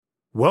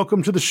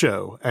Welcome to the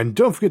show, and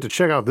don't forget to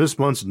check out this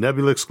month's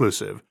Nebula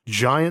exclusive,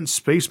 Giant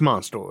Space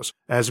Monsters,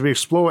 as we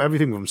explore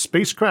everything from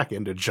space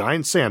kraken to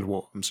giant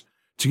sandworms.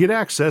 To get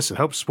access and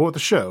help support the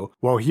show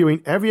while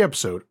hearing every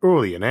episode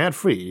early and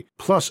ad-free,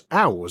 plus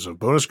hours of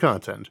bonus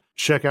content,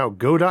 check out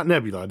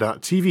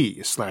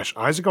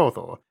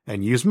go.nebula.tv/IsaacArthur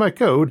and use my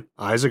code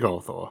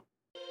IsaacArthur.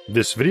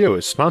 This video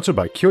is sponsored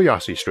by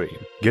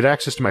CuriosityStream. Get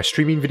access to my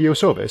streaming video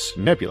service,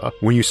 Nebula,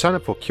 when you sign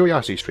up for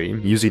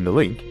CuriosityStream using the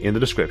link in the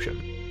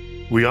description.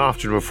 We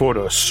often refer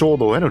to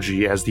solar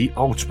energy as the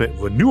ultimate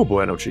renewable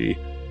energy.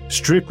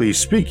 Strictly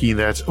speaking,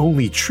 that's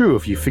only true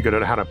if you figured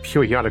out how to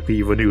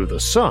periodically renew the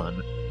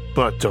sun.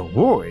 But don't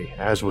worry,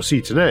 as we'll see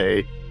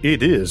today,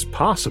 it is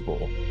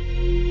possible.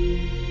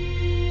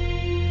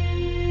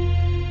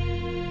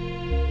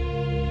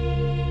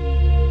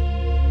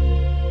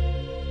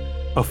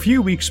 A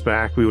few weeks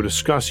back, we were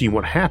discussing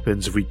what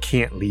happens if we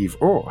can't leave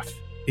Earth.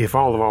 If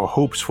all of our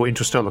hopes for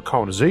interstellar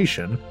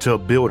colonization to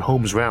build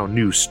homes around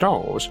new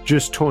stars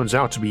just turns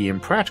out to be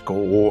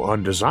impractical or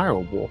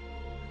undesirable.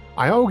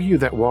 I argue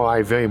that while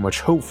I very much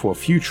hope for a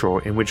future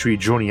in which we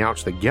journey out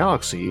to the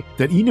galaxy,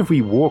 that even if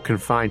we were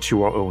confined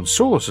to our own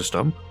solar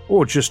system,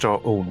 or just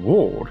our own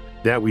world,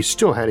 that we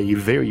still had a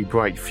very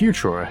bright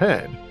future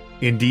ahead.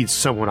 Indeed,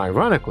 somewhat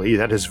ironically,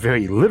 that is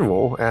very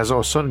literal as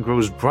our sun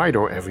grows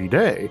brighter every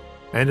day,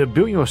 and a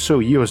billion or so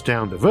years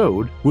down the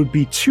road would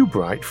be too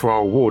bright for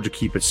our world to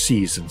keep its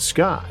seas and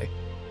sky.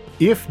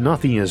 If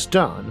nothing is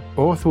done,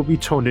 Earth will be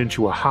turned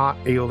into a hot,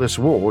 airless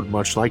world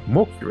much like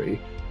Mercury,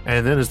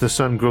 and then as the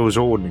sun grows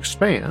old and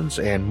expands,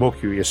 and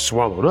Mercury is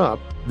swallowed up,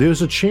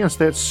 there's a chance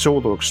that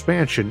solar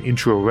expansion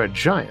into a red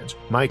giant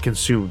might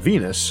consume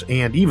Venus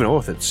and even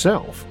Earth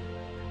itself.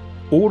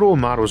 Older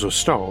models of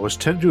stars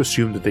tend to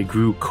assume that they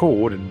grew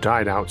cold and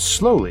died out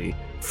slowly,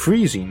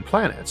 freezing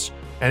planets,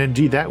 and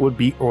indeed that would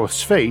be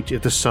Earth's fate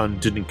if the sun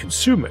didn't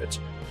consume it.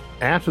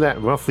 After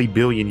that roughly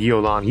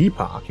billion-year-long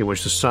epoch in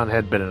which the sun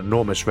had been an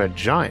enormous red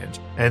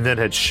giant, and then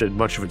had shed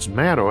much of its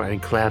matter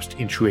and collapsed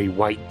into a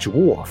white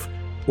dwarf,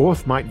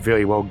 Earth might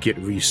very well get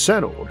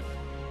resettled.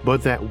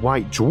 But that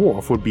white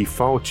dwarf would be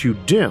far too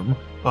dim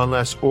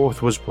unless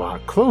Earth was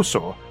brought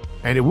closer,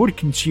 and it would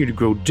continue to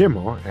grow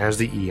dimmer as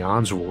the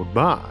eons rolled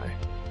by.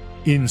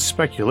 In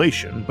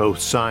speculation, both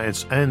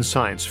science and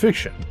science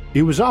fiction,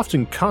 it was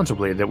often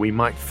contemplated that we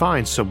might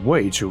find some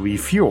way to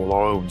refuel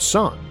our own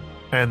sun,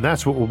 and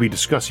that's what we'll be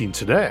discussing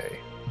today.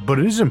 But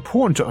it is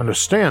important to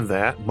understand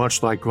that,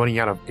 much like running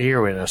out of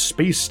air in a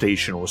space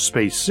station or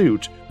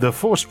spacesuit, the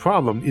first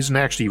problem isn't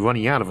actually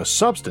running out of a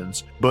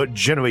substance, but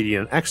generating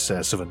an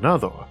excess of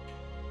another.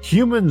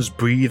 Humans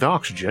breathe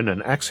oxygen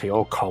and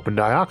exhale carbon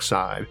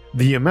dioxide.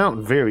 The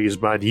amount varies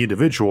by the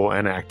individual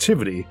and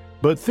activity,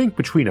 but think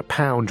between a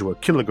pound to a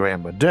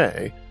kilogram a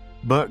day.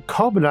 But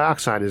carbon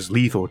dioxide is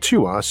lethal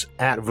to us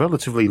at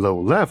relatively low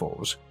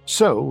levels,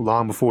 so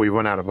long before we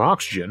run out of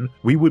oxygen,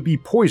 we would be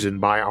poisoned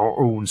by our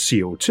own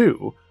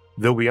CO2,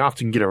 though we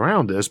often get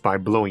around this by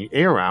blowing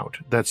air out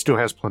that still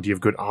has plenty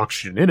of good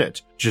oxygen in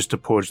it, just to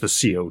purge the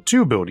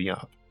CO2 building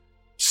up.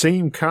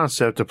 Same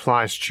concept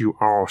applies to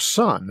our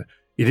sun.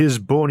 It is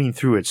burning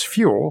through its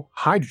fuel,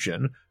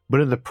 hydrogen,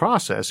 but in the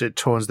process it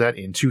turns that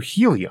into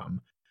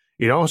helium.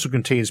 It also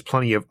contains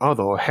plenty of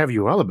other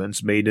heavier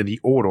elements made in the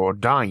order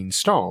dying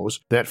stars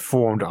that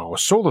formed our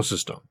solar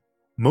system.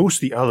 Most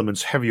of the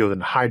elements heavier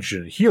than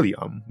hydrogen and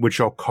helium,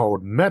 which are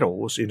called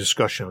metals in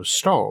discussion of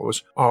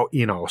stars, are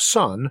in our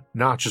sun,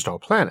 not just our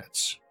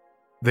planets.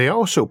 They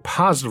also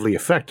positively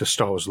affect a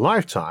star's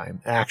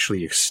lifetime,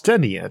 actually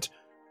extending it,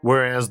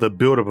 whereas the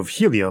buildup of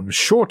helium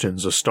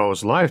shortens a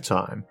star's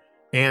lifetime,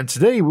 and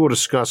today we'll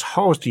discuss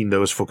harvesting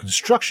those for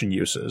construction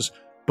uses,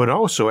 but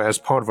also as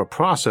part of a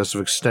process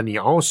of extending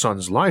our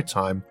sun's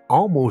lifetime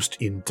almost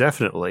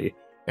indefinitely,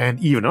 and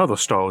even other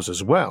stars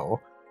as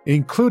well,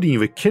 including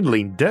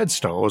rekindling dead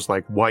stars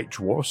like white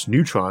dwarfs,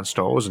 neutron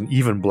stars, and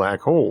even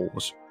black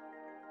holes.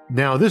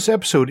 Now, this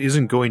episode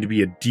isn't going to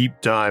be a deep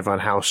dive on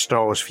how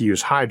stars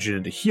fuse hydrogen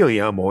into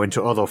helium or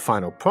into other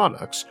final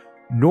products,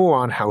 nor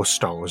on how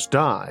stars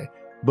die.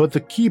 But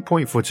the key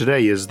point for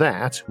today is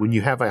that, when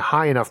you have a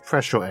high enough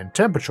pressure and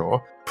temperature,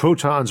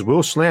 protons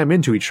will slam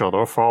into each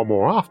other far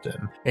more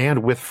often,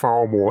 and with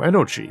far more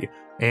energy,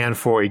 and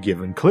for a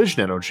given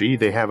collision energy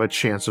they have a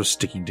chance of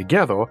sticking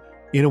together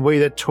in a way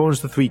that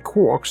turns the three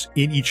quarks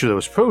in each of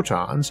those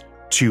protons,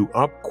 2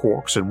 up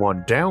quarks and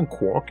 1 down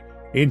quark,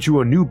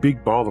 into a new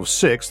big ball of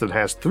 6 that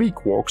has 3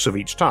 quarks of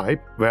each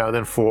type rather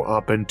than 4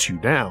 up and 2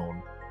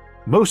 down.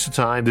 Most of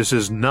the time this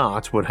is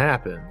not what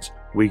happens.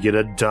 We get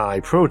a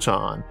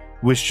diproton,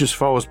 which just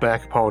falls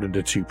back apart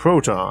into 2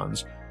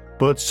 protons,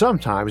 but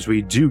sometimes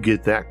we do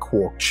get that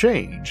quark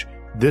change.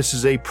 This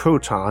is a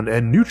proton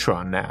and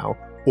neutron now,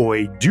 or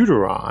a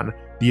deuteron,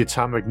 the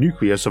atomic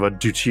nucleus of a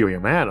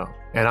deuterium atom,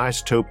 an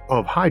isotope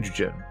of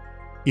hydrogen.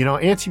 In our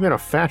Antimatter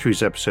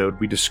Factories episode,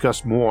 we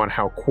discussed more on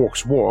how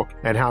quarks work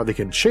and how they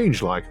can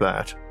change like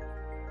that.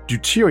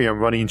 Deuterium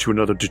running into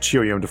another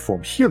deuterium to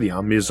form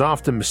helium is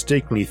often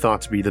mistakenly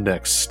thought to be the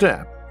next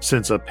step,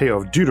 since a pair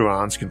of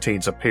deuterons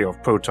contains a pair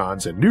of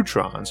protons and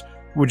neutrons,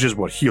 which is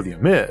what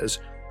helium is,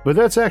 But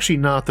that's actually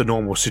not the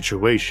normal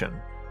situation.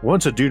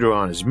 Once a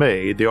deuteron is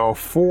made, there are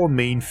 4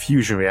 main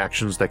fusion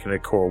reactions that can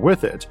occur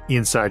with it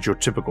inside your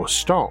typical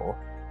star.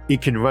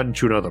 It can run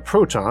into another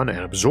proton and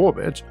absorb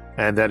it,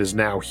 and that is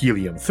now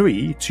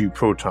helium-3, 2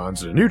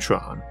 protons and a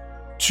neutron.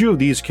 2 of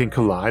these can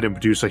collide and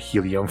produce a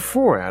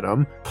helium-4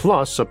 atom,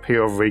 plus a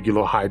pair of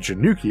regular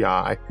hydrogen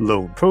nuclei,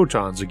 lone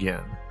protons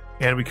again.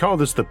 And we call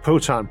this the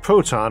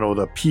proton-proton or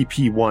the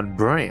pp1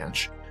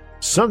 branch.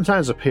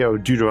 Sometimes a pair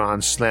of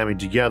deuterons slamming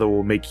together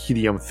will make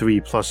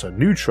helium-3 plus a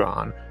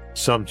neutron,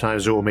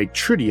 sometimes it will make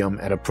tritium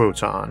and a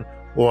proton,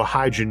 or a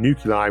hydrogen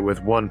nuclei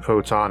with 1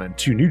 proton and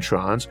 2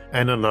 neutrons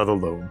and another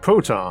lone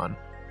proton.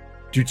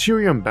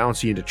 Deuterium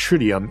bouncing into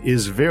tritium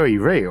is very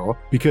rare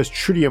because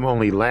tritium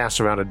only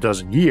lasts around a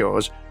dozen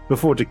years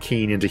before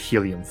decaying into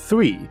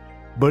helium-3,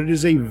 but it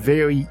is a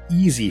very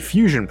easy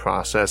fusion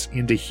process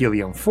into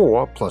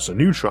helium-4 plus a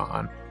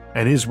neutron,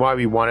 and is why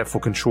we want it for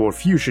controlled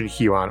fusion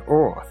here on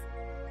Earth.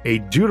 A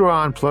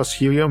deuteron plus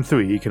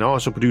helium-3 can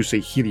also produce a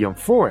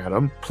helium-4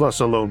 atom plus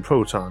a lone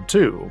proton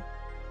too.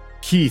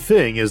 Key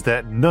thing is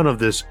that none of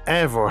this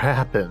ever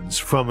happens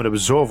from an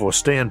observer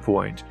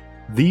standpoint.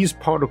 These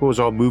particles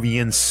are moving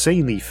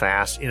insanely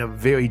fast in a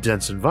very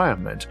dense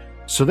environment,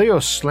 so they are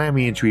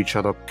slamming into each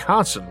other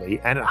constantly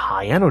and at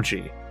high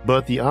energy.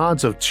 But the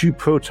odds of 2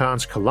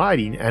 protons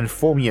colliding and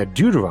forming a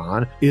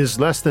deuteron is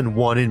less than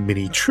 1 in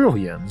many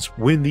trillions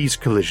when these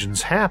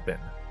collisions happen.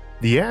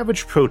 The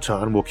average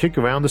proton will kick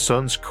around the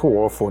Sun's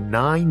core for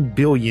 9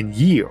 billion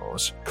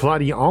years,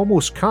 colliding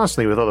almost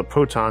constantly with other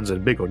protons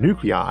and bigger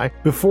nuclei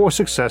before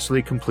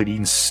successfully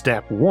completing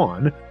Step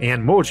 1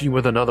 and merging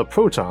with another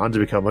proton to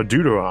become a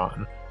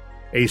deuteron.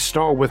 A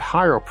star with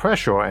higher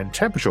pressure and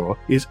temperature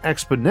is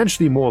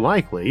exponentially more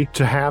likely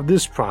to have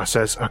this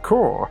process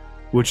occur,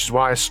 which is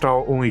why a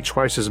star only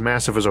twice as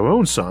massive as our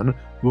own Sun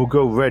will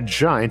go red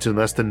giant in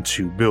less than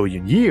 2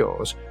 billion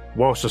years,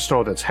 whilst a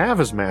star that's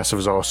half as massive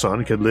as our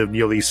Sun could live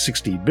nearly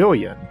 60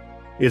 billion.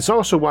 It's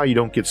also why you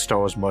don't get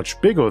stars much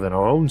bigger than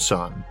our own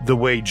Sun, the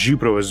way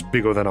Jupiter is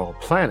bigger than our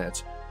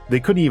planet. They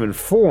couldn't even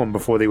form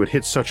before they would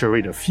hit such a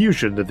rate of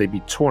fusion that they'd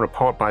be torn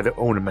apart by their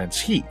own immense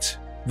heat.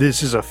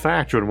 This is a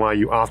factor in why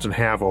you often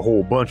have a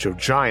whole bunch of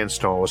giant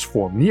stars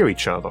form near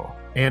each other,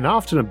 and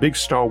often a big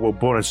star will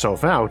burn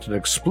itself out and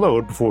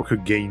explode before it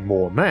could gain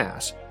more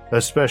mass,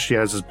 especially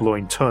as it's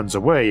blowing tons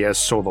away as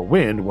solar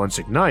wind once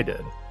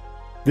ignited.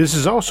 This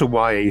is also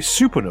why a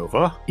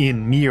supernova,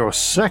 in mere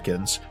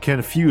seconds,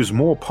 can fuse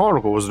more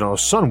particles than our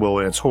Sun will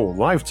in its whole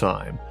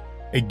lifetime.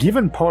 A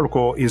given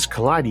particle is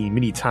colliding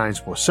many times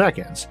per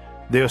second.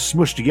 They are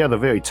smushed together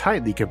very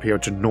tightly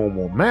compared to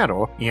normal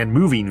matter and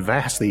moving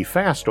vastly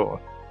faster.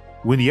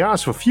 When the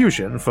odds for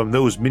fusion from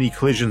those many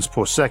collisions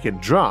per second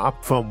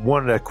drop from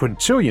 1 in a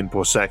quintillion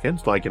per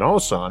second, like in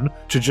our Sun,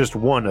 to just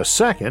 1 a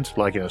second,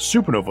 like in a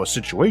supernova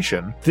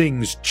situation,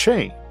 things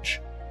change.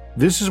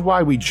 This is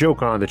why we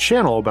joke on the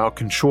channel about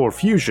controlled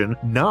fusion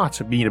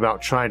not being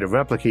about trying to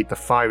replicate the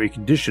fiery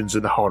conditions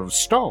in the heart of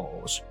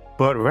stars,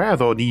 but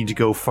rather needing to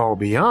go far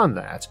beyond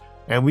that,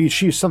 and we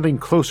achieve something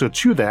closer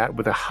to that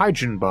with a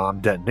hydrogen bomb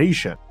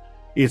detonation.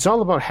 It's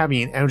all about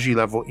having an energy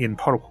level in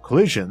particle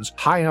collisions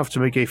high enough to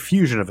make a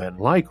fusion event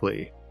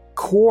likely.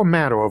 Core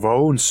matter of our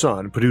own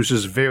Sun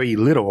produces very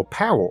little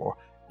power.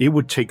 It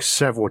would take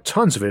several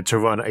tons of it to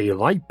run a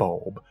light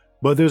bulb,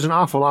 but there's an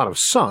awful lot of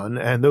Sun,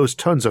 and those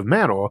tons of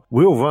matter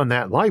will run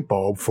that light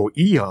bulb for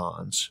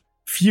eons.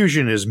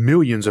 Fusion is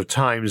millions of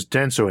times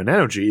denser in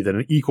energy than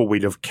an equal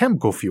weight of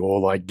chemical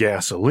fuel like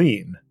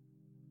gasoline.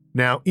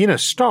 Now, in a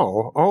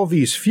star, all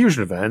these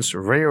fusion events,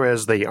 rare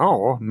as they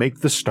are, make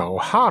the star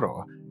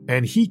hotter,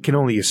 and heat can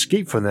only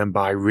escape from them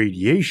by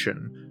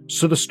radiation,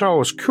 so the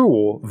stars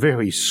cool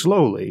very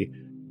slowly.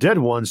 Dead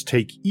ones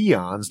take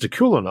eons to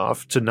cool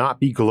enough to not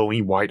be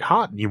glowing white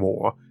hot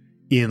anymore.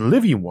 In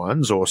living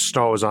ones, or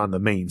stars on the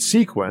main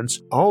sequence,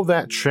 all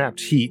that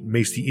trapped heat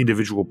makes the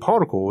individual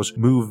particles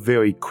move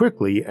very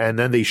quickly and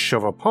then they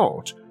shove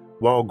apart,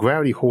 while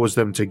gravity holds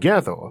them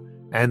together,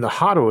 and the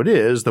hotter it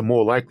is, the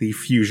more likely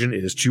fusion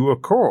is to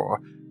occur,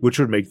 which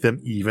would make them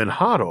even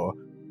hotter.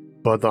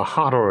 But the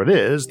hotter it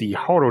is, the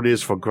harder it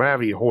is for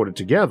gravity to hold it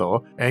together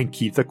and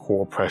keep the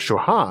core pressure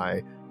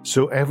high,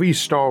 so every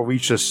star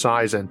reaches a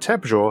size and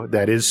temperature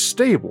that is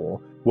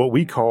stable, what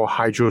we call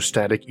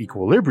hydrostatic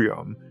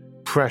equilibrium.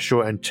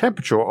 Pressure and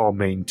temperature are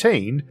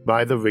maintained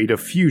by the rate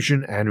of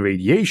fusion and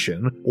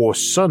radiation, or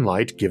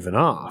sunlight given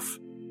off.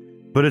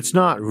 But it's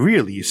not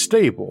really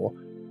stable.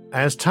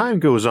 As time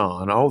goes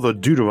on, all the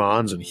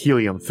deuterons and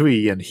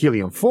helium-3 and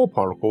helium-4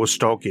 particles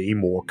start getting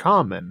more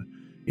common.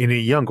 In a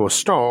younger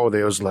star,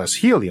 there's less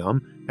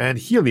helium, and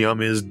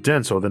helium is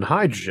denser than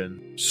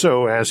hydrogen,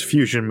 so as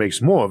fusion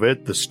makes more of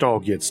it, the star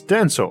gets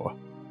denser.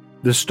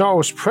 The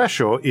star's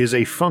pressure is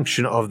a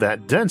function of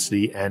that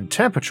density and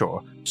temperature,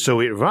 so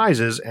it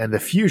rises and the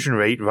fusion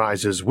rate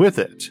rises with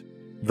it.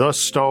 Thus,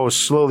 stars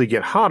slowly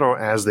get hotter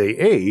as they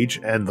age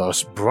and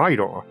thus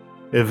brighter.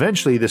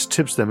 Eventually, this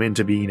tips them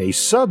into being a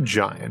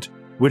subgiant,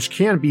 which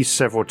can be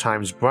several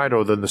times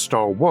brighter than the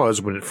star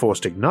was when it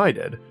first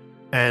ignited,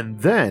 and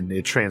then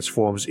it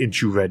transforms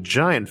into red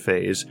giant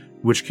phase,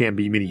 which can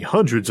be many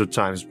hundreds of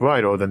times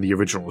brighter than the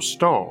original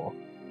star.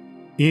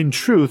 In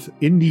truth,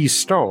 in these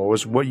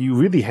stars, what you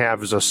really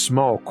have is a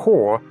small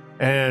core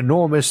and an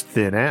enormous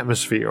thin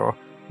atmosphere,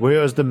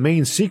 whereas the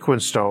main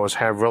sequence stars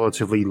have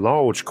relatively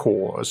large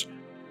cores.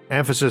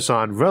 Emphasis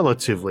on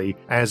relatively,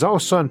 as our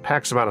Sun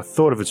packs about a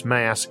third of its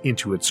mass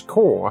into its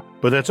core,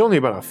 but that's only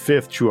about a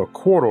fifth to a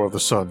quarter of the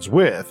Sun's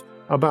width,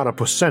 about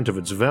 1% of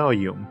its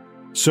volume.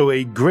 So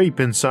a grape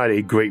inside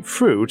a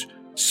grapefruit,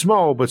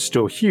 small but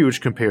still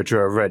huge compared to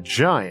a red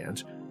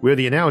giant, where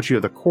the analogy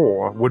of the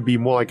core would be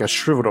more like a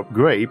shriveled up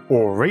grape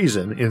or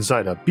raisin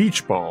inside a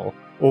beach ball,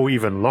 or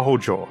even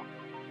larger.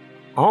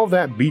 All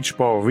that beach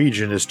ball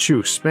region is too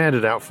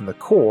expanded out from the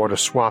core to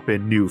swap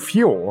in new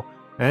fuel,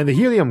 and the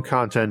helium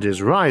content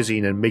is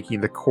rising and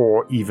making the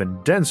core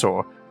even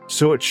denser,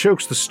 so it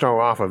chokes the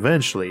star off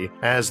eventually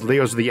as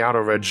layers of the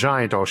outer red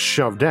giant are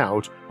shoved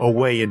out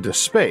away into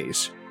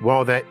space,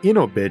 while that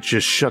inner bit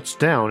just shuts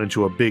down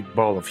into a big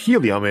ball of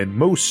helium in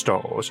most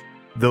stars,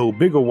 though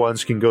bigger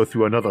ones can go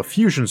through another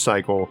fusion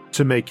cycle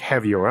to make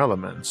heavier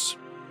elements.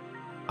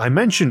 I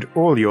mentioned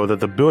earlier that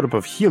the buildup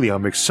of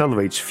helium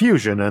accelerates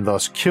fusion and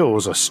thus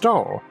kills a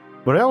star,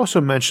 but I also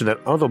mentioned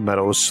that other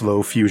metals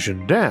slow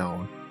fusion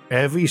down.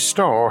 Every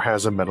star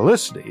has a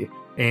metallicity,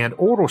 and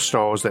older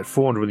stars that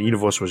formed when the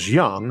universe was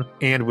young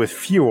and with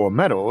fewer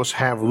metals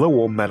have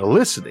lower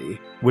metallicity,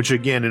 which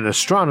again in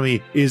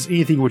astronomy is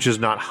anything which is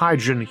not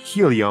hydrogen,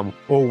 helium,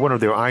 or one of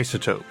their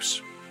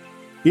isotopes.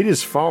 It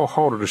is far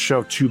harder to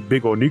shove two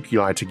bigger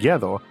nuclei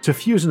together to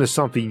fuse into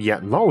something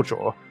yet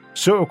larger,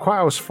 so it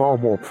requires far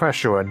more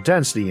pressure and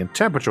density and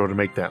temperature to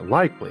make that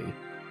likely.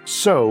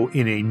 So,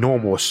 in a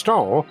normal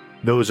star,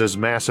 those as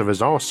massive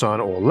as our Sun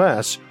or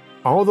less,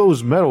 all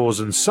those metals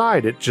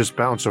inside it just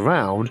bounce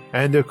around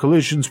and their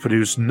collisions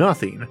produce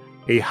nothing.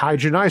 A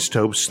hydrogen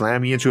isotope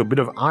slamming into a bit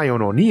of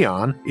iron or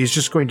neon is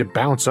just going to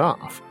bounce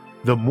off.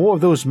 The more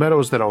of those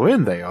metals that are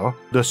in there,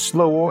 the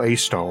slower a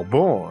star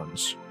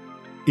burns.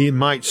 It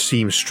might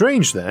seem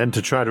strange then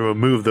to try to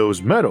remove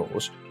those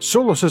metals.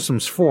 Solar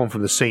systems form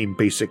from the same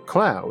basic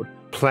cloud,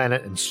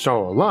 planet and star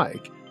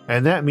alike,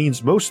 and that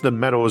means most of the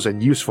metals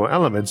and useful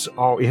elements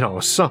are in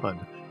our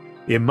Sun.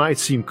 It might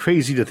seem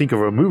crazy to think of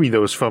removing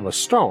those from a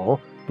star,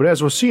 but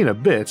as we'll see in a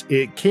bit,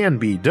 it can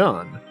be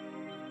done.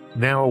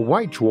 Now, a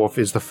white dwarf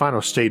is the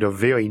final state of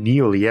very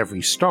nearly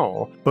every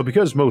star, but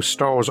because most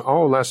stars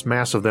are less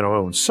massive than our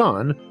own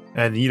Sun,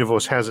 and the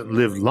universe hasn't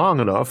lived long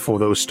enough for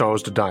those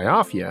stars to die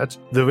off yet,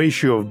 the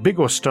ratio of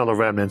bigger stellar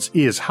remnants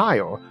is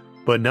higher,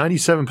 but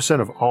 97%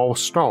 of all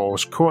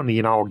stars currently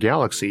in our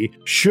galaxy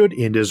should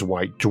end as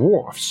white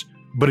dwarfs.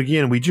 But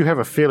again, we do have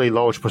a fairly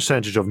large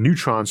percentage of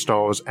neutron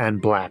stars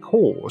and black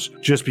holes,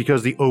 just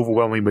because the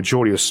overwhelming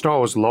majority of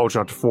stars large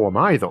enough to form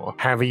either,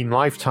 having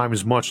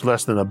lifetimes much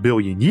less than 1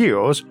 billion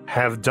years,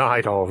 have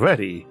died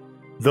already.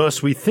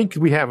 Thus, we think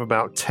we have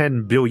about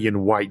 10 billion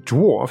white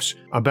dwarfs,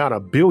 about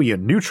 1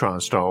 billion neutron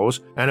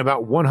stars, and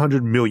about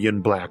 100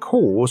 million black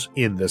holes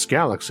in this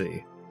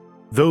galaxy.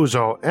 Those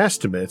are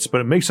estimates,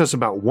 but it makes us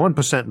about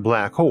 1%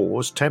 black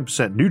holes,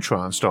 10%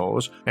 neutron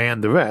stars,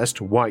 and the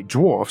rest white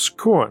dwarfs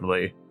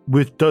currently,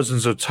 with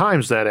dozens of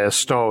times that as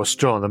stars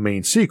still in the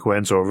main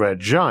sequence or red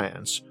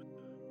giants.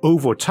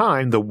 Over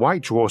time, the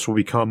white dwarfs will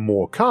become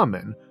more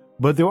common,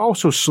 but they'll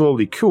also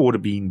slowly cool to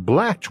being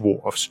black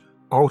dwarfs,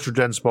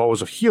 ultra-dense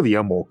balls of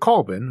helium or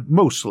carbon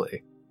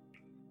mostly.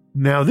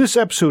 Now, this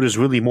episode is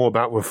really more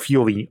about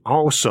refueling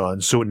our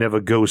Sun so it never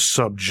goes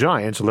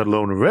subgiant, let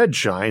alone red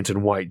giant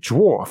and white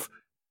dwarf,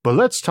 but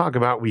let's talk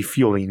about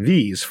refueling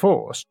these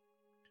first.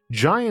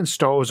 Giant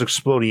stars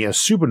exploding as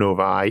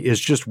supernovae is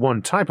just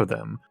one type of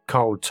them,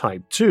 called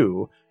Type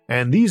 2,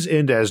 and these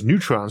end as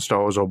neutron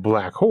stars or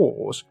black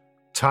holes.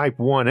 Type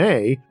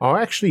 1a are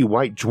actually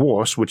white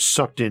dwarfs which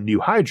sucked in new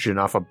hydrogen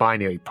off a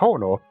binary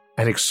partner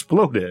and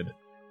exploded.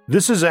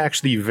 This is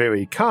actually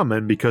very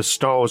common because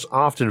stars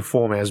often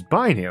form as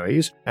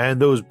binaries, and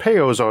those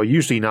pairs are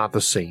usually not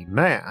the same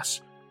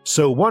mass.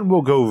 So one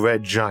will go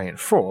red giant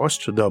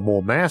first, the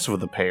more massive of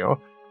the pair,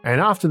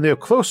 and often they're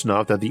close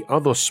enough that the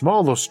other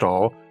smaller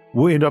star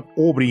will end up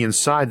orbiting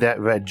inside that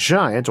red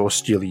giant or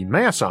stealing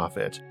mass off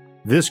it.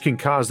 This can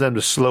cause them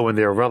to slow in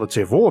their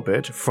relative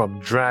orbit from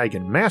drag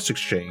and mass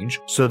exchange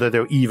so that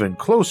they're even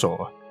closer.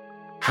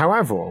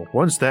 However,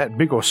 once that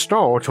bigger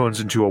star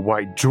turns into a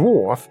white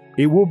dwarf,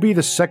 it will be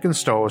the second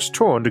star's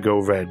turn to go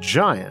red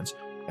giant,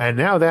 and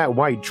now that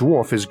white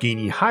dwarf is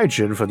gaining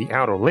hydrogen from the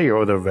outer layer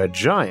of the red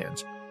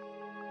giant.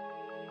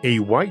 A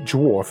white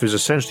dwarf is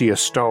essentially a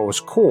star's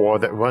core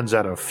that runs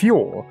out of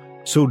fuel,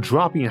 so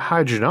dropping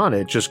hydrogen on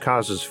it just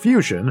causes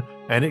fusion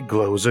and it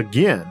glows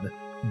again.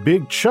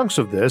 Big chunks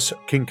of this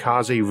can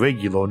cause a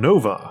regular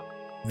nova.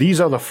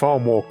 These are the far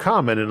more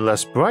common and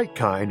less bright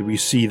kind we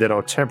see that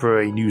are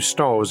temporary new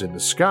stars in the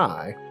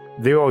sky.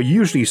 There are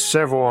usually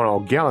several in our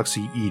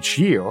galaxy each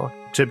year,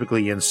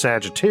 typically in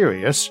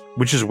Sagittarius,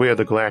 which is where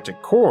the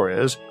galactic core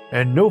is,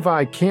 and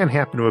novae can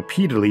happen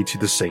repeatedly to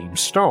the same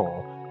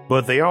star.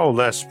 But they are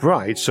less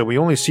bright, so we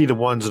only see the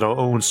ones in our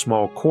own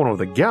small corner of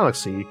the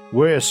galaxy,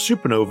 whereas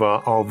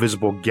supernovae are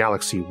visible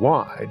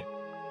galaxy-wide.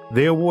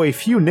 There were a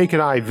few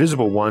naked-eye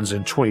visible ones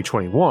in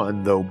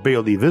 2021, though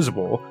barely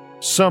visible.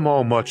 Some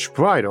are much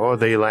brighter,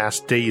 they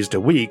last days to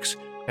weeks,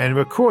 and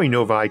recurring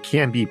novae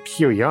can be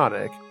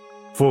periodic.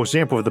 For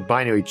example, if the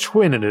binary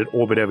twin in an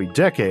orbit every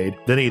decade,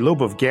 then a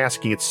lobe of gas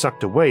can get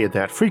sucked away at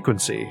that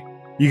frequency.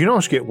 You can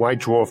also get white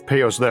dwarf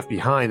pairs left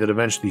behind that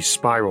eventually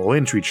spiral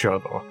into each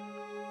other.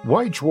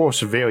 White dwarfs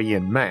vary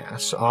in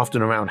mass,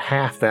 often around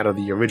half that of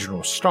the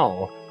original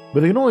star,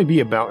 but they can only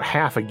be about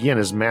half again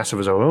as massive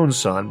as our own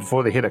sun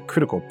before they hit a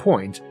critical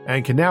point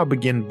and can now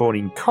begin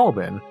burning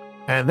carbon,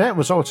 and that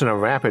results in a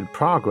rapid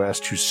progress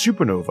to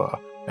supernova,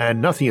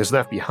 and nothing is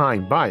left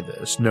behind by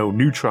this, no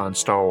neutron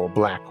star or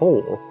black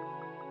hole.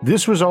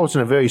 This results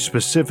in a very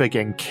specific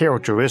and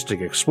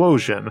characteristic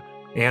explosion,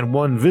 and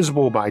one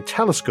visible by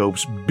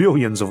telescopes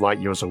billions of light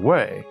years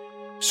away,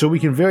 so we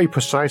can very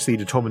precisely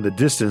determine the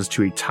distance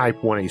to a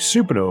Type 1a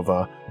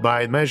supernova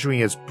by measuring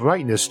its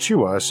brightness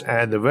to us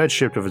and the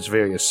redshift of its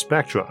various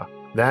spectra.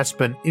 That's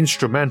been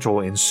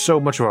instrumental in so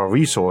much of our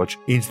research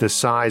into the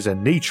size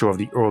and nature of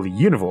the early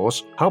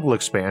universe, Hubble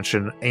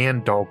expansion,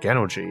 and dark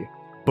energy.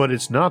 But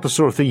it's not the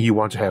sort of thing you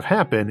want to have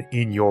happen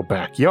in your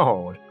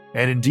backyard,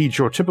 and indeed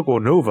your typical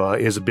nova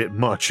is a bit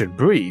much and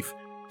brief,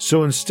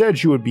 so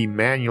instead you would be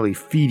manually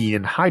feeding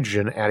in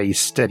hydrogen at a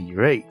steady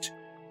rate.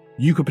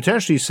 You could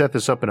potentially set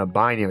this up in a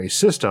binary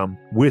system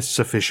with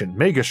sufficient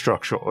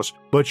megastructures,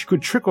 but you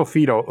could trickle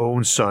feed our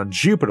own sun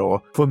Jupiter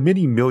for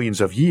many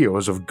millions of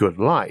years of good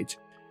light.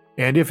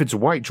 And if its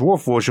white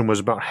dwarf version was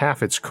about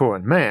half its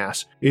current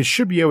mass, it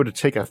should be able to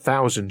take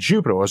 1,000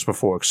 Jupiters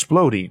before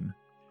exploding.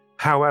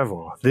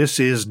 However, this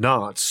is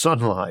not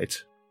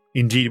sunlight.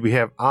 Indeed, we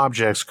have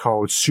objects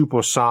called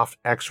super soft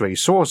X-ray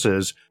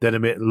sources that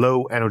emit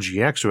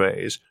low-energy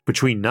X-rays,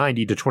 between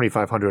 90 to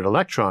 2500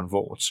 electron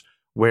volts,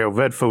 where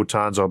red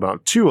photons are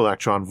about 2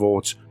 electron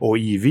volts or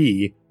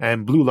EV,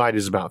 and blue light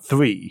is about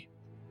 3.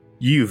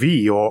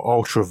 UV or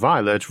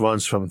ultraviolet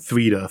runs from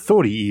 3 to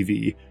 30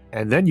 EV,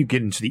 and then you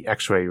get into the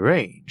X-ray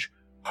range.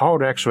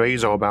 Hard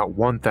X-rays are about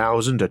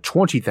 1000 to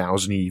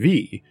 20,000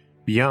 EV.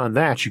 Beyond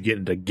that, you get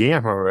into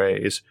gamma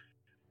rays.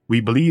 We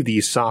believe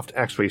these soft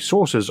X-ray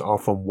sources are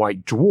from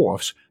white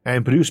dwarfs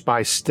and produced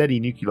by steady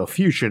nuclear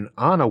fusion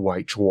on a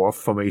white dwarf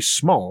from a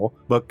small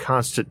but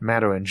constant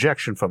matter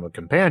injection from a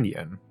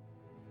companion.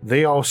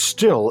 They are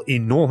still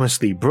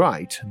enormously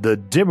bright, the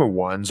dimmer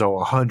ones are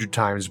 100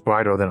 times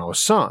brighter than our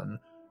sun,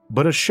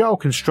 but a shell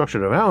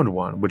constructed around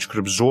one which could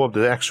absorb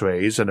the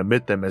X-rays and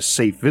emit them as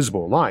safe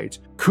visible light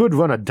could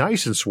run a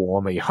Dyson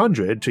swarm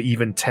 100 to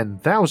even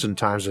 10,000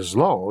 times as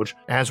large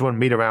as one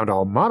made around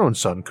our modern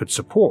sun could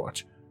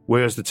support,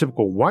 whereas the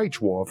typical white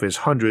dwarf is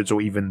hundreds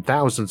or even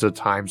thousands of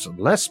times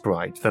less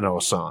bright than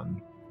our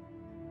sun.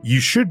 You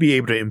should be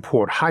able to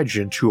import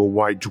hydrogen to a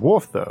white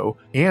dwarf though,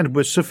 and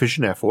with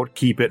sufficient effort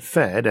keep it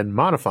fed and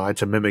modified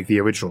to mimic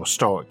the original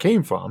star it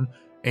came from,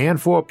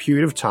 and for a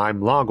period of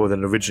time longer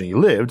than it originally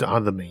lived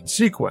on the main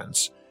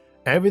sequence.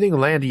 Everything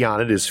landing on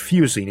it is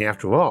fusing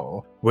after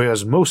all,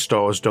 whereas most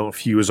stars don't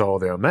fuse all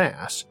their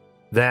mass.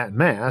 That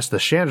mass, the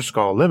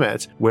Chandrasekhar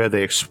limit, where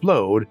they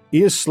explode,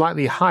 is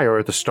slightly higher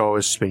if the star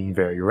is spinning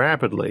very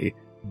rapidly.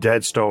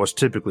 Dead stars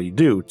typically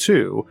do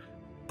too.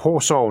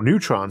 Pulsar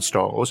neutron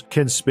stars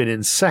can spin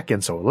in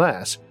seconds or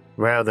less,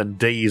 rather than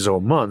days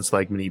or months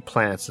like many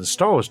planets and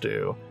stars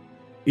do.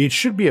 It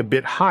should be a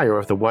bit higher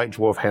if the white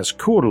dwarf has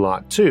cooled a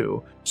lot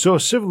too, so a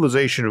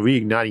civilization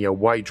reigniting a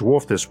white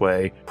dwarf this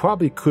way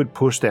probably could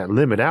push that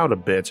limit out a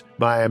bit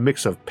by a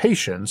mix of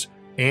patience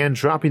and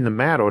dropping the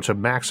matter to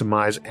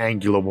maximize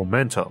angular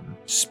momentum,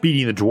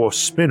 speeding the dwarf's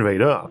spin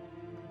rate up.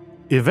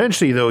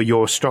 Eventually though,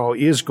 your star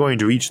is going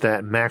to reach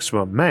that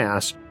maximum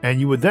mass,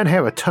 and you would then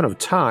have a ton of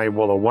time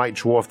while a white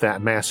dwarf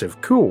that massive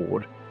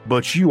cooled,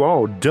 but you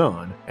are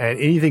done, and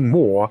anything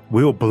more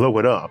will blow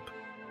it up,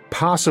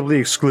 possibly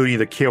excluding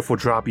the careful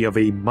dropping of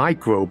a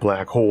micro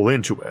black hole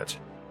into it.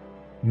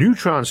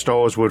 Neutron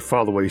stars would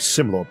follow a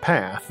similar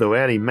path, though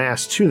adding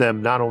mass to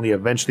them not only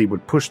eventually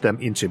would push them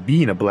into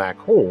being a black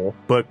hole,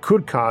 but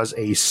could cause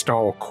a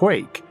star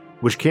quake,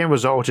 which can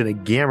result in a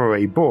gamma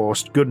ray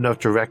burst good enough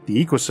to wreck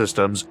the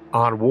ecosystems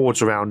on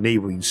worlds around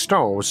neighboring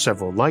stars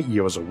several light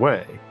years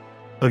away.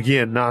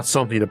 Again, not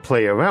something to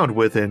play around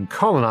with in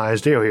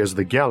colonized areas of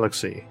the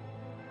galaxy.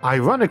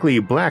 Ironically,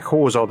 black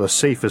holes are the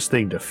safest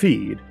thing to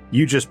feed.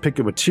 You just pick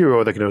a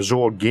material that can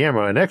absorb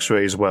gamma and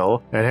X-rays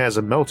well and has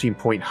a melting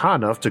point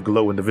hot enough to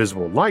glow in the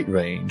visible light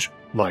range,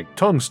 like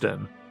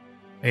tungsten,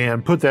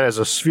 and put that as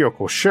a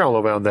spherical shell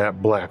around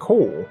that black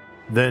hole,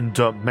 then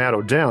dump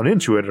matter down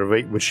into it at a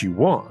rate which you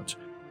want.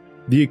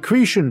 The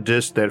accretion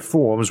disk that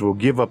forms will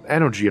give up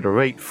energy at a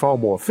rate far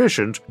more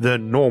efficient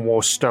than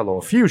normal stellar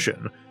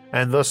fusion,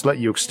 and thus let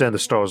you extend the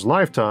star's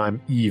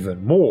lifetime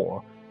even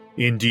more.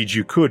 Indeed,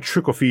 you could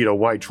trickle feed a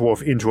white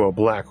dwarf into a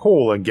black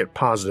hole and get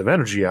positive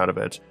energy out of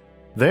it.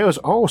 There's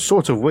all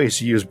sorts of ways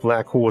to use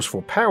black holes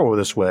for power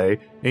this way,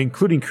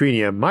 including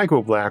creating a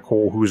micro black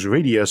hole whose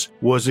radius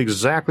was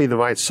exactly the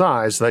right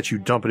size to let you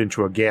dump it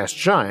into a gas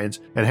giant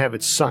and have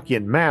it suck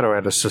in matter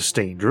at a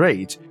sustained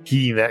rate,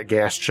 heating that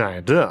gas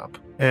giant up,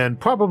 and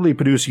probably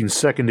producing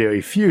secondary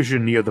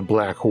fusion near the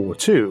black hole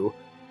too.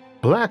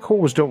 Black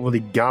holes don't really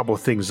gobble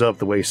things up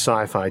the way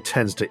sci-fi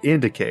tends to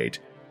indicate.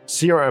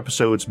 See our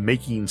episodes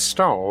Making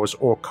Stars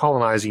or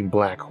Colonizing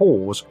Black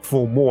Holes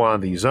for more on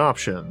these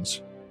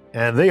options.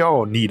 And they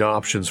all need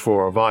options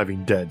for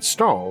reviving dead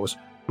stars,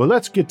 but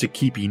let's get to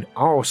keeping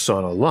our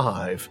sun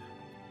alive.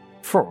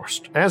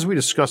 First, as we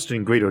discussed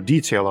in greater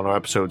detail on our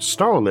episode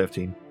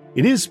Starlifting,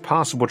 it is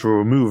possible to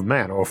remove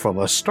matter from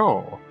a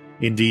star.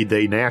 Indeed,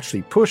 they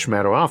naturally push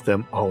matter off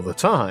them all the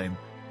time.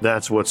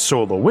 That's what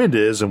solar wind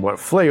is and what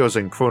flares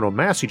and coronal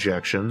mass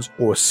ejections,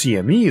 or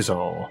CMEs,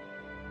 are.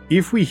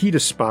 If we heat a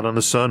spot on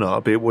the sun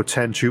up, it will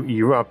tend to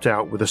erupt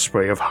out with a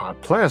spray of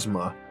hot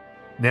plasma.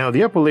 Now,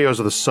 the upper layers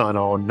of the sun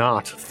are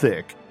not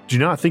thick. Do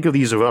not think of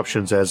these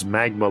eruptions as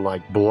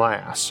magma-like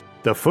blasts.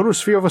 The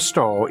photosphere of a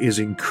star is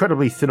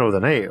incredibly thinner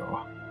than air.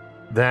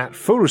 That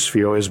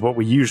photosphere is what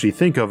we usually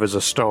think of as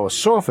a star's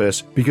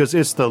surface because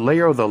it's the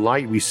layer the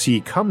light we see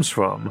comes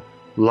from.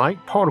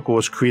 Light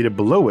particles created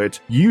below it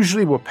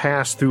usually will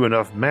pass through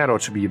enough matter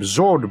to be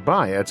absorbed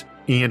by it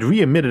and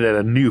re-emitted at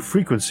a new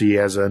frequency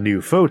as a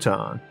new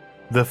photon.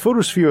 The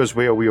photosphere is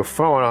where we are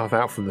far enough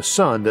out from the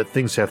sun that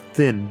things have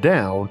thinned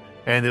down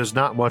and there's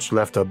not much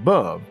left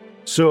above,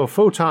 so a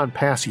photon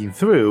passing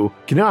through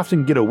can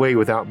often get away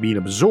without being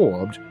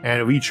absorbed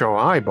and reach our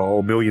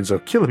eyeball millions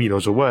of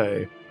kilometers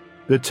away.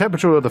 The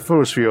temperature of the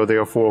photosphere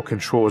therefore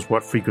controls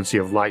what frequency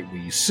of light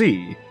we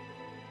see.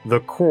 The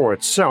core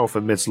itself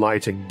emits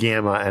light in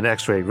gamma and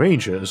X-ray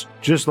ranges,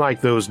 just like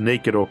those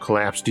naked or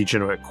collapsed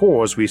degenerate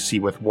cores we see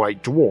with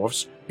white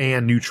dwarfs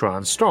and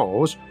neutron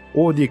stars,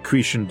 or the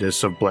accretion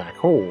disks of black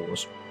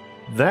holes.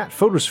 That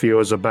photosphere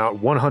is about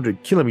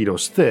 100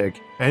 kilometers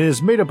thick and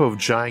is made up of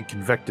giant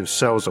convective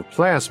cells of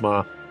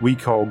plasma we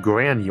call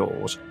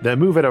granules that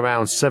move at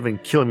around 7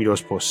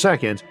 kilometers per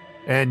second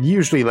and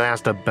usually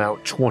last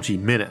about 20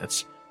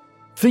 minutes.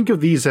 Think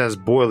of these as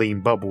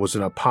boiling bubbles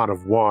in a pot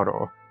of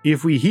water.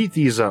 If we heat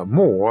these up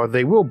more,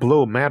 they will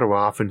blow matter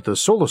off into the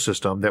solar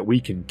system that we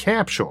can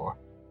capture.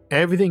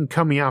 Everything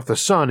coming off the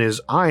sun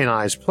is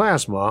ionized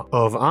plasma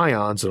of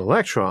ions and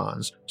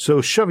electrons,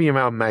 so shoving them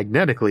out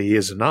magnetically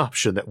is an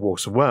option that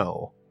works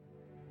well.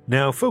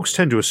 Now, folks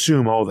tend to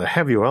assume all the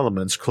heavier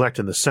elements collect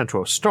in the center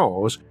of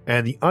stars,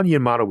 and the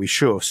onion model we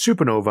show of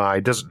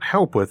supernovae doesn't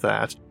help with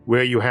that,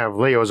 where you have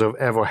layers of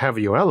ever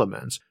heavier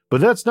elements,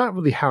 but that's not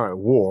really how it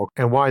works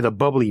and why the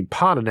bubbling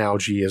pot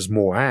analogy is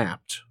more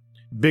apt.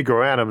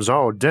 Bigger atoms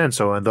are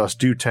denser and thus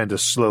do tend to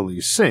slowly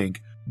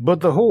sink,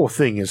 but the whole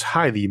thing is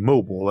highly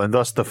mobile and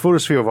thus the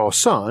photosphere of our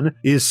sun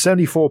is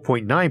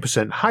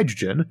 74.9%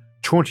 hydrogen,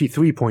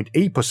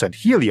 23.8%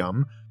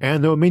 helium,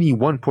 and the remaining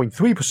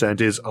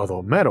 1.3% is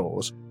other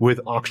metals, with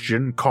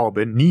oxygen,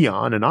 carbon,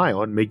 neon, and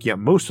iron making up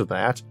most of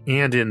that,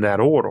 and in that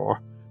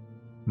order.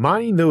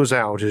 Mining those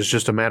out is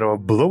just a matter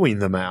of blowing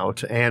them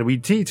out, and we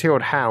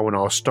detailed how in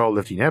our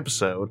Starlifting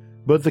episode,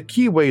 but the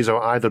key ways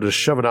are either to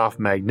shove it off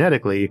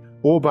magnetically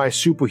or by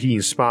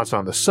superheating spots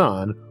on the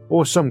sun,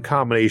 or some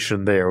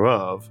combination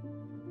thereof.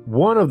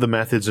 One of the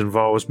methods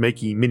involves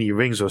making mini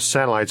rings or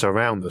satellites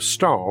around the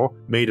star,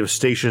 made of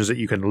stations that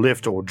you can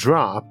lift or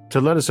drop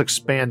to let us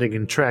expand and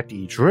contract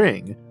each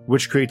ring,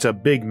 which creates a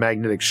big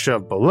magnetic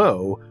shove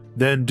below,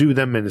 then do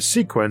them in a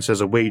sequence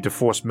as a way to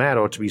force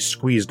matter to be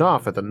squeezed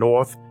off at the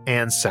north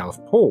and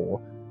south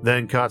pole,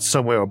 then caught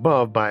somewhere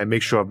above by a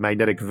mixture of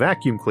magnetic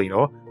vacuum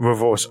cleaner,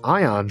 reverse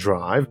ion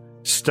drive,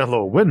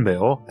 stellar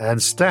windmill, and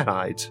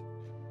statite.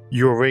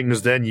 Your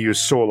rings then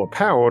use solar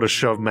power to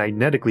shove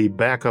magnetically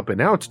back up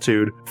in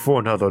altitude for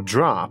another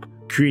drop,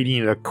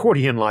 creating an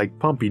accordion-like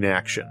pumping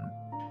action.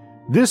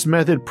 This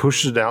method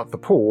pushes it out the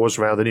poles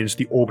rather than into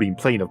the orbiting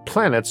plane of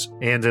planets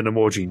and an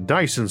emerging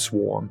Dyson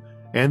swarm,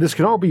 and this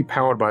can all be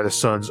powered by the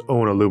sun's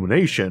own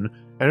illumination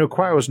and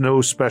requires no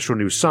special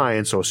new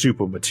science or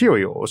super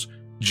materials,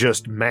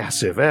 just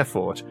massive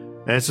effort,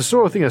 and it's the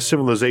sort of thing a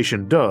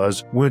civilization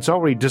does when it's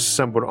already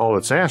disassembled all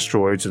its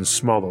asteroids and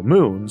smaller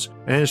moons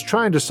and is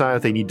trying to decide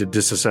if they need to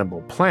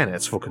disassemble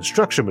planets for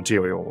construction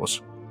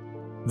materials.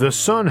 The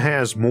sun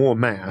has more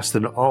mass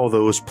than all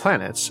those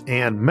planets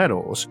and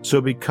metals, so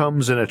it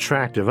becomes an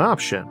attractive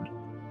option.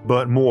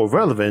 But more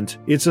relevant,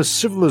 it's a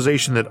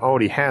civilization that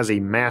already has a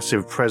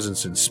massive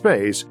presence in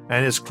space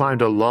and has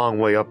climbed a long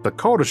way up the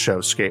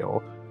Kardashev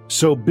scale,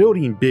 so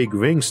building big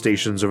ring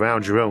stations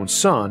around your own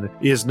sun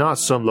is not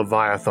some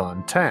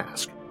Leviathan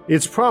task.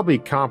 It's probably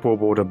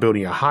comparable to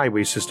building a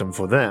highway system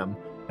for them,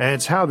 and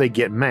it's how they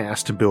get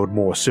mass to build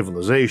more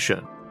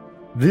civilization.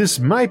 This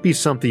might be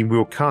something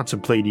we're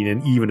contemplating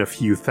in even a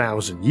few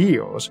thousand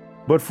years,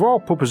 but for all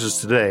purposes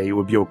today it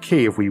would be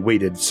okay if we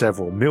waited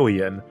several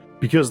million,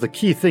 because the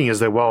key thing is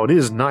that while it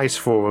is nice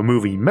for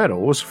removing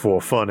metals for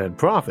fun and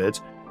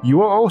profit,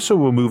 you are also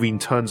removing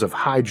tons of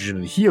hydrogen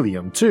and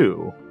helium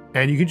too.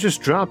 And you can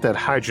just drop that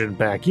hydrogen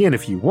back in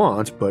if you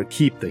want, but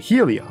keep the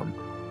helium.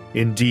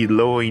 Indeed,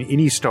 lowering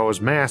any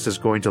star's mass is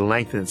going to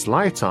lengthen its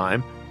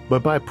lifetime,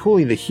 but by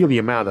pulling the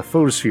helium out of the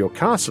photosphere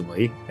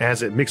constantly,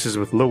 as it mixes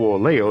with lower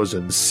layers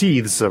and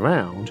seethes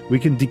around, we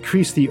can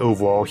decrease the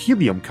overall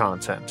helium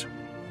content.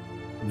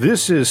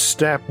 This is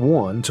step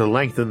 1 to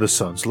lengthen the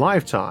sun's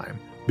lifetime,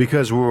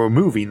 because we're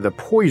removing the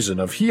poison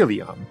of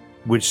helium,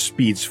 which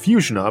speeds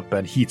fusion up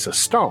and heats a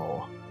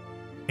star.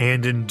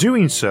 And in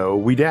doing so,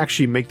 we'd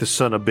actually make the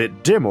sun a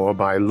bit dimmer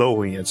by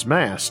lowering its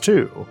mass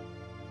too.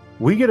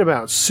 We get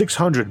about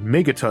 600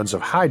 megatons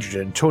of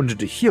hydrogen turned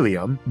into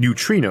helium,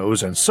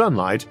 neutrinos, and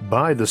sunlight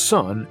by the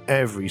sun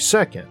every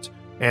second,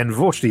 and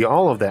virtually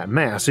all of that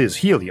mass is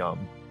helium.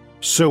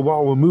 So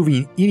while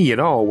removing any at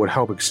all would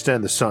help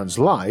extend the sun's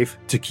life,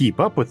 to keep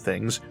up with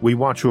things, we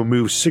want to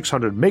remove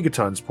 600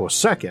 megatons per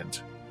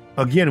second.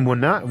 Again, we're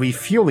not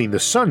refueling the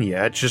sun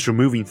yet, just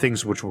removing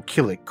things which will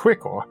kill it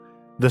quicker.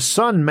 The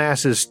sun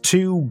masses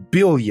 2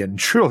 billion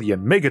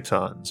trillion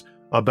megatons,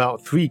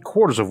 about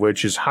 3/4 of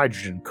which is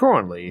hydrogen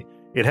currently.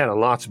 It had a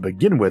lot to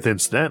begin with,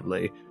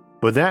 incidentally,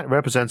 but that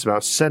represents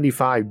about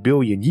 75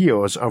 billion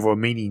years of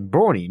remaining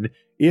burning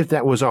if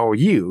that was all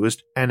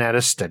used and at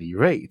a steady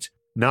rate,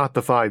 not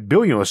the 5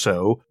 billion or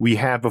so we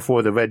have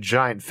before the red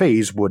giant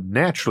phase would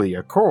naturally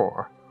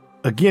occur.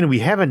 Again, we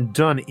haven't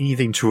done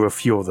anything to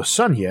refuel the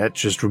sun yet,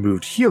 just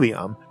removed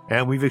helium,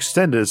 and we've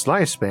extended its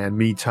lifespan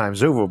many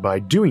times over by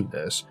doing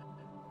this.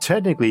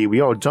 Technically,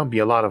 we are dumping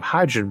a lot of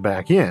hydrogen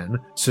back in,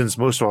 since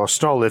most of our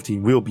star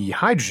lifting will be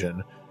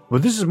hydrogen,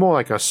 but this is more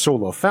like a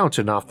solar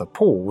fountain off the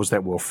poles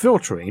that we're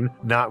filtering,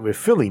 not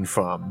refilling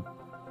from.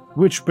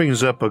 Which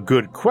brings up a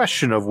good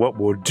question of what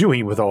we're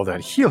doing with all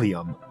that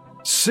helium.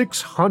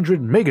 600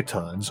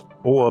 megatons,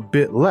 or a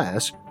bit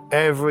less,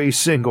 every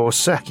single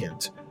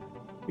second.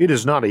 It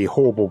is not a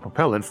horrible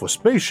propellant for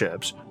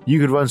spaceships. You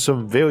could run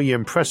some very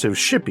impressive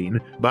shipping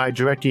by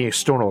directing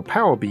external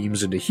power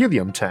beams into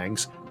helium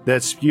tanks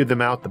that spew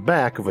them out the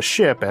back of a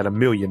ship at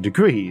 1,000,000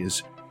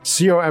 degrees.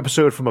 See our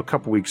episode from a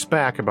couple weeks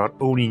back about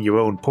owning your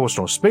own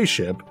personal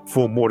spaceship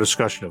for more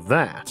discussion of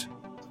that.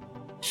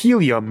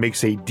 Helium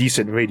makes a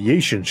decent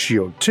radiation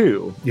shield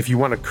too, if you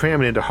want to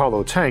cram it into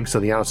hollow tanks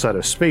on the outside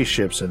of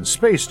spaceships and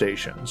space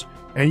stations,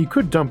 and you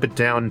could dump it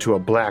down into a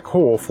black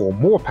hole for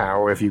more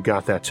power if you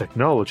got that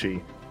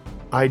technology.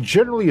 I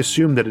generally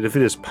assume that if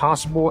it is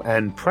possible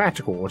and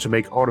practical to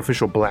make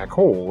artificial black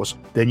holes,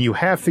 then you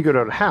have figured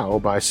out how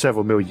by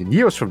several million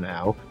years from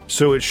now,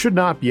 so it should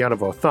not be out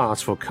of our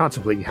thoughts for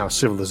contemplating how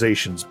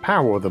civilizations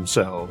power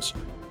themselves.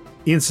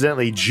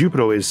 Incidentally,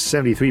 Jupiter is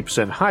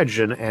 73%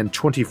 hydrogen and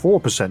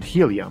 24%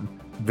 helium,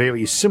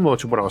 very similar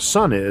to what our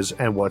Sun is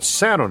and what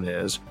Saturn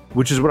is,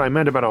 which is what I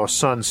meant about our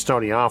Sun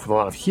starting off with a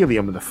lot of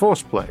helium in the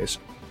first place.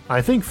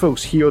 I think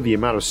folks hear the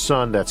amount of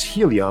Sun that's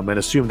helium and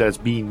assume that it's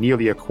being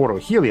nearly a quarter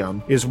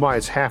helium is why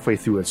it's halfway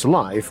through its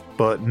life,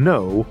 but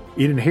no,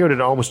 it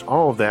inherited almost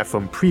all of that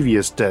from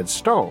previous dead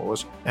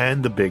stars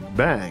and the Big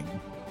Bang.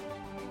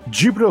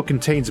 Jupiter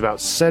contains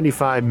about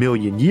 75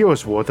 million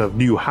years worth of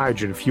new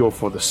hydrogen fuel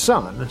for the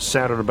Sun,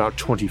 Saturn about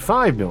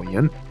 25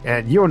 million,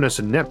 and Uranus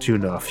and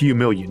Neptune a few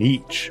million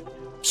each.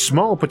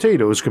 Small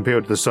potatoes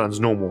compared to the Sun's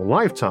normal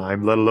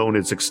lifetime, let alone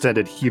its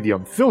extended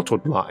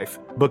helium-filtered life,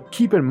 but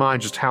keep in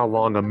mind just how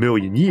long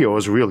 1,000,000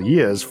 years really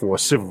is for a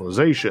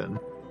civilization.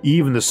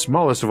 Even the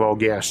smallest of all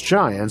gas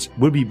giants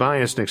would be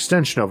buying us an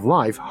extension of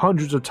life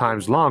hundreds of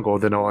times longer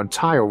than our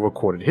entire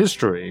recorded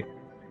history.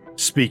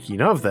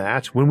 Speaking of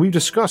that, when we've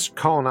discussed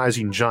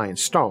colonizing giant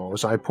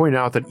stars, I point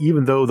out that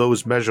even though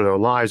those measure their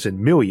lives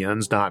in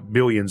millions, not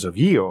billions of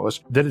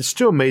years, that it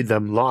still made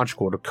them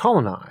logical to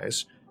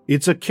colonize.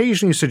 It's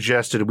occasionally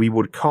suggested we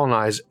would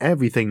colonize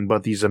everything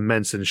but these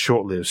immense and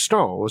short-lived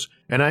stars,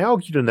 and I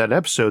argued in that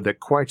episode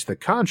that quite to the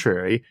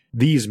contrary,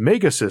 these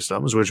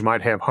megasystems, which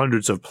might have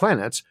hundreds of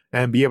planets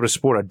and be able to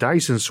support a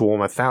Dyson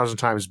swarm 1,000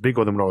 times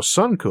bigger than what our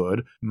Sun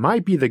could,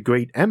 might be the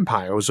great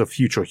empires of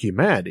future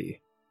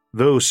humanity.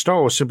 Those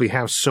stars simply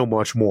have so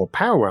much more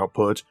power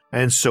output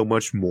and so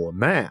much more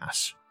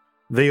mass.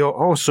 They are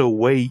also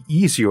way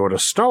easier to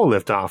star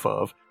lift off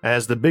of,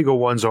 as the bigger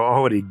ones are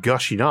already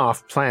gushing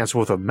off planets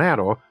worth of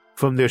matter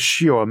from their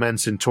sheer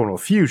immense internal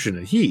fusion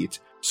and heat,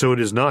 so it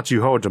is not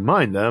too hard to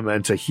mine them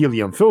and to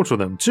helium filter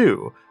them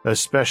too,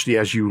 especially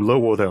as you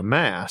lower their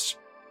mass.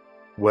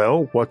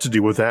 Well, what to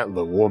do with that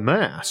lower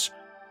mass?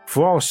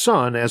 For our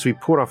Sun, as we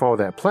put off all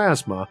that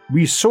plasma,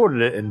 we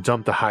sorted it and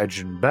dumped the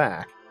hydrogen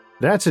back.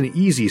 That's an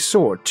easy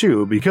sort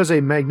too, because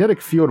a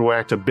magnetic field will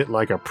act a bit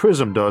like a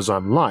prism does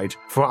on light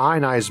for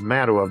ionized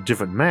matter of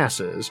different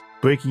masses,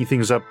 breaking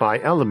things up by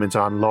element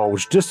on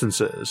large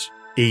distances.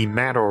 A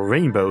matter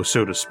rainbow,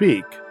 so to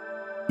speak.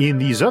 In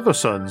these other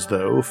suns,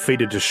 though,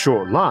 fated to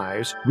short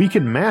lives, we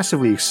can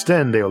massively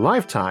extend their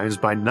lifetimes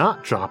by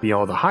not dropping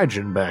all the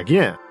hydrogen back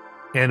in.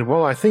 And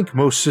while I think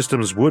most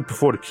systems would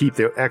prefer to keep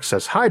their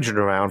excess hydrogen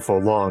around for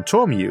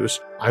long-term use,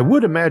 I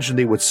would imagine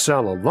they would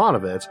sell a lot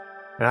of it,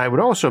 and I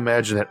would also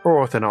imagine that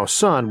Earth and our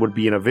Sun would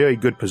be in a very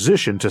good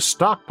position to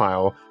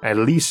stockpile at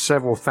least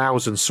several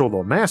thousand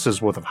solar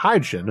masses worth of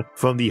hydrogen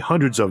from the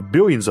hundreds of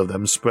billions of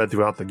them spread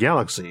throughout the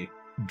galaxy.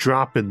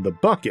 Drop in the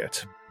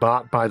bucket,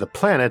 bought by the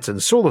planet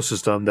and solar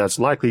system that's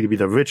likely to be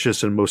the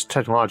richest and most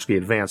technologically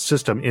advanced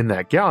system in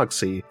that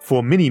galaxy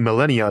for many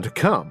millennia to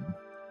come.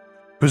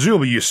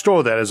 Presumably you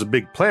store that as a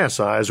big planet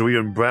size or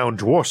even brown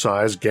dwarf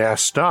size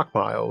gas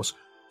stockpiles.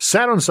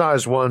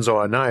 Saturn-sized ones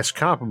are a nice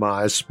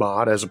compromise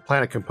spot, as a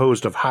planet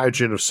composed of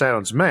hydrogen of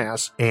Saturn's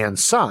mass and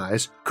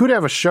size could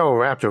have a shell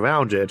wrapped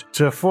around it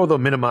to further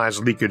minimize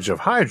leakage of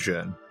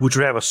hydrogen, which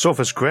would have a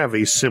surface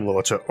gravity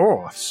similar to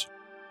Earth's.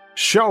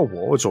 Shell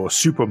worlds or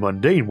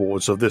supermundane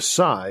worlds of this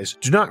size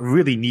do not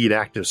really need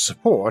active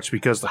support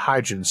because the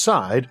hydrogen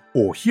side,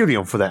 or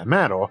helium for that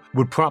matter,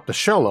 would prop the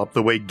shell up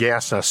the way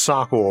gas in a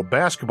soccer or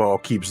basketball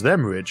keeps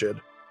them rigid.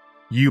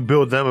 You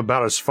build them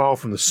about as far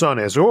from the sun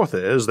as Earth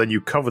is, then you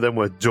cover them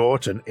with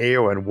dirt and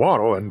air and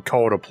water and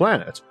call it a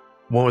planet,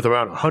 one with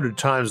around 100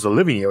 times the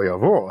living area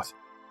of Earth,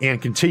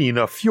 and contain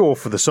enough fuel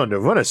for the sun to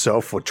run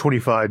itself for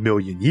 25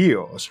 million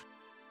years.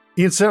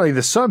 Incidentally,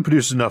 the sun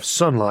produces enough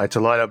sunlight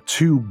to light up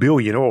 2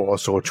 billion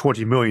Earths or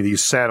 20 million of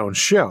these Saturn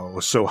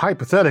shells, so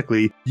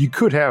hypothetically, you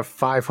could have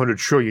 500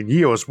 trillion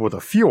years worth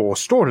of fuel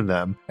stored in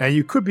them, and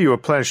you could be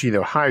replenishing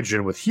their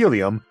hydrogen with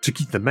helium to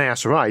keep the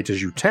mass right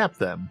as you tap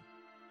them.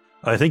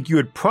 I think you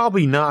would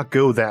probably not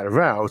go that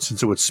route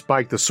since it would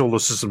spike the solar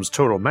system's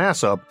total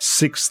mass up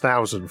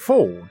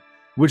 6,000-fold,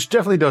 which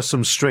definitely does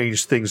some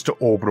strange things to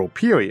orbital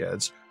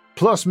periods,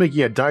 plus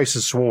making a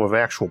Dyson swarm of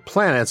actual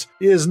planets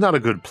is not a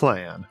good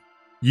plan.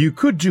 You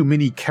could do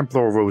mini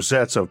Kepler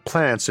rosettes of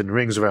planets and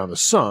rings around the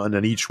sun,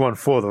 and each one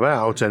further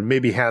out and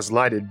maybe has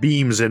lighted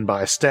beams in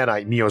by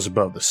Stadite mirrors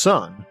above the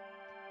sun.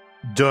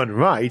 Done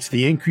right,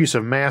 the increase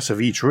of mass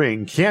of each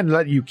ring can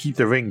let you keep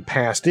the ring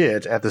past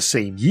it at the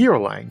same year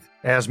length,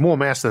 as more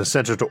mass than the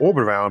center to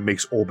orbit around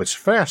makes orbits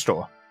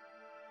faster.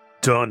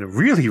 Done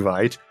really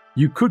right,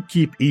 you could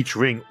keep each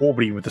ring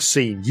orbiting with the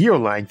same year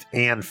length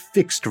and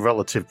fixed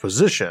relative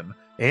position,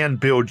 and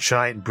build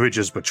giant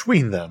bridges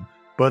between them,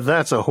 but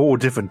that's a whole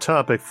different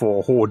topic for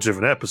a whole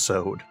different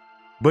episode.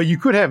 But you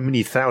could have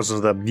many thousands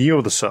of them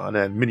near the sun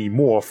and many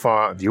more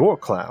far out in the Oort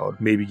cloud,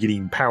 maybe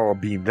getting power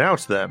beamed out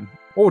to them,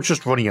 or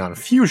just running on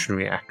fusion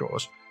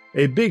reactors.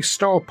 A big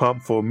star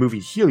pump for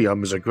moving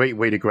helium is a great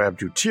way to grab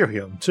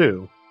deuterium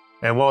too.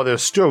 And while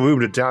there's still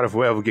room to doubt if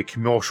we'll ever get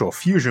commercial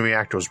fusion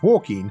reactors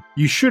working,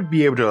 you should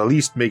be able to at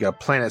least make a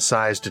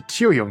planet-sized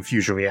deuterium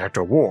fusion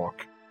reactor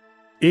work.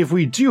 If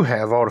we do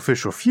have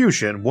artificial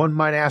fusion, one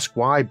might ask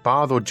why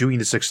bother doing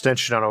this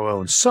extension on our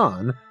own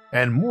sun,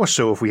 and more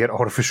so if we had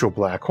artificial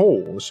black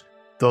holes.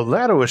 The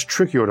latter is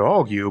trickier to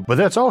argue, but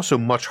that's also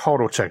much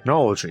harder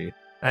technology,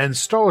 and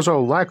stars are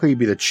likely to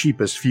be the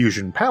cheapest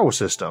fusion power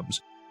systems.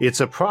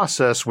 It's a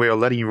process where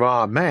letting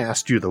raw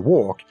mass do the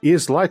work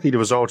is likely to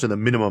result in the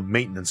minimum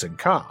maintenance and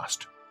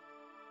cost.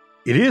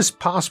 It is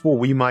possible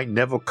we might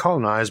never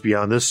colonize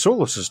beyond this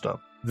solar system,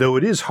 though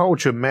it is hard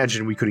to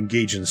imagine we could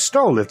engage in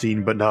star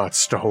lifting but not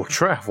star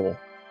travel.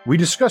 We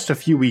discussed a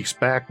few weeks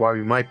back why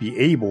we might be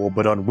able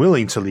but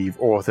unwilling to leave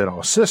Earth in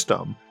our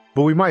system,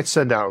 but we might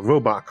send out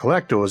robot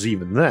collectors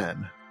even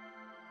then.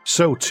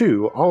 So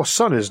too, our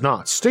sun is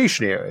not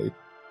stationary.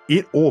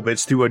 It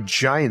orbits through a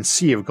giant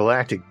sea of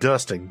galactic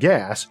dust and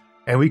gas,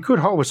 and we could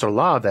harvest a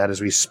lot of that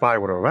as we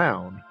spiral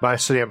around by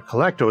setting up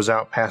collectors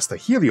out past the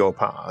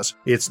heliopause.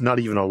 It's not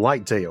even a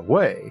light day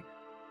away.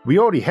 We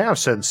already have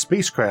sent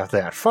spacecraft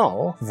that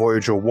far.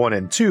 Voyager 1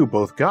 and 2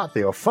 both got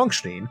there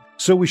functioning,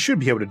 so we should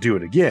be able to do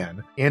it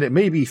again, and it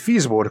may be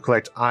feasible to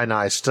collect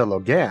ionized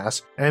stellar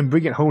gas and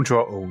bring it home to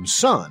our own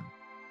sun.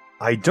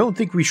 I don't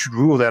think we should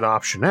rule that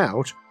option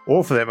out,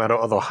 or for that matter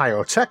other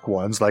higher tech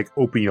ones like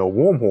opening a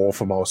wormhole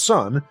from our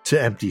sun to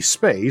empty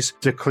space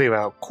to clear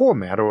out core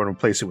matter and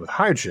replace it with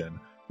hydrogen,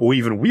 or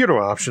even weirder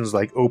options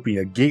like opening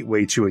a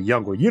gateway to a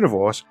younger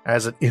universe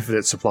as an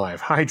infinite supply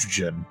of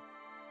hydrogen.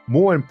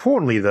 More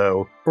importantly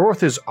though,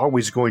 Earth is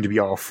always going to be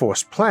our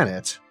first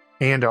planet,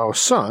 and our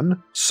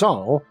sun,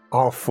 Sol,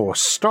 our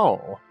first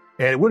star.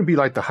 And it wouldn't be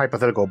like the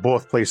hypothetical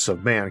birthplace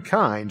of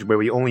mankind where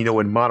we only know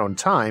in modern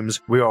times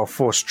where our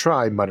first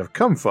tribe might have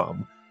come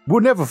from.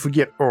 We'll never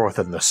forget Earth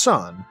and the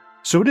sun,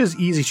 so it is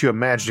easy to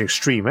imagine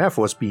extreme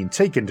efforts being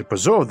taken to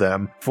preserve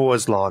them for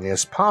as long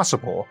as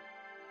possible.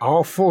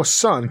 Our first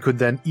sun could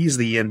then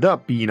easily end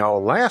up being our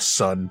last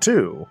sun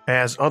too,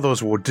 as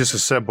others were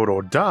disassembled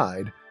or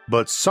died,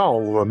 but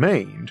Sol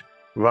remained,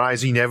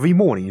 rising every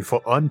morning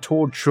for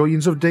untold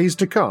trillions of days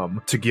to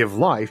come to give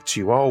life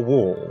to our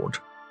world,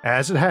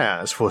 as it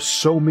has for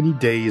so many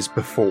days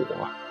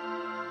before.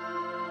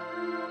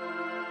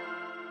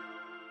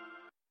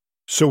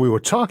 So we were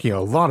talking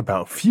a lot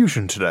about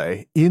fusion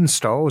today, in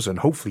stars and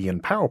hopefully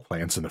in power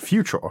plants in the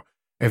future.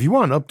 If you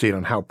want an update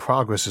on how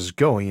progress is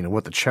going and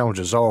what the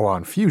challenges are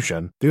on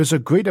fusion, there's a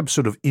great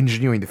episode of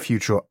Engineering the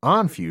Future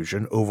on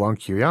Fusion over on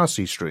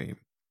CuriosityStream.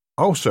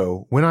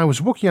 Also, when I was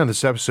working on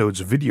this episode's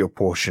video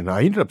portion,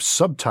 I ended up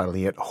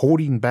subtitling it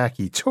Holding Back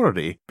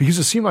Eternity because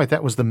it seemed like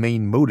that was the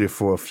main motive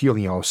for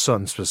fueling our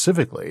sun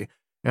specifically,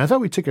 and I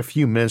thought we'd take a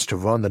few minutes to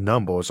run the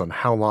numbers on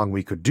how long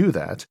we could do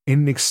that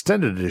in an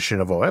extended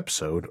edition of our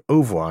episode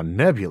over on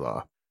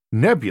Nebula.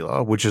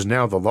 Nebula, which is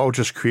now the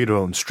largest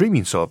creator-owned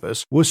streaming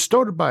service, was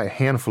started by a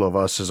handful of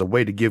us as a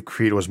way to give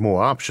creators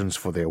more options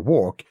for their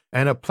work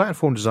and a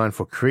platform designed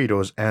for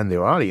creators and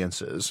their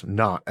audiences,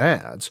 not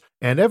ads,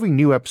 and every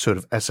new episode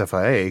of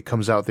SFIA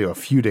comes out there a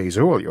few days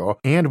earlier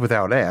and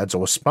without ads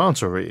or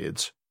sponsor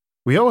reads.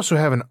 We also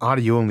have an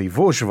audio-only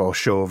version of our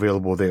show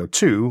available there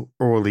too,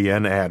 early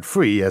and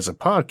ad-free as a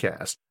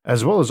podcast,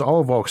 as well as all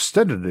of our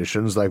extended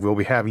editions like we'll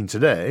be having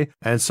today,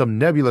 and some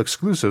Nebula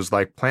exclusives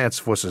like Plants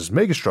vs.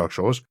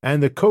 Megastructures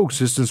and the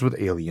Coexistence with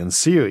Aliens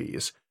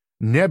series.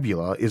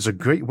 Nebula is a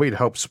great way to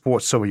help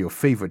support some of your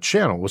favorite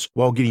channels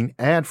while getting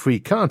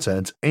ad-free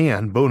content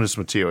and bonus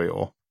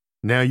material.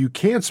 Now, you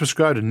can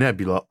subscribe to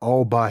Nebula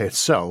all by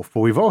itself,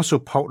 but we've also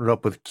partnered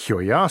up with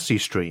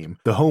CuriosityStream,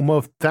 the home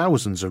of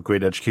thousands of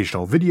great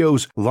educational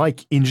videos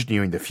like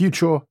Engineering the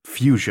Future,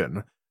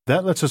 Fusion.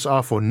 That lets us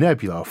offer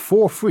Nebula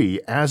for free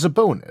as a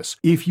bonus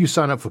if you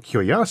sign up for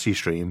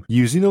CuriosityStream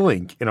using the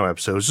link in our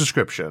episode's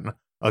description.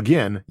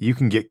 Again, you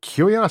can get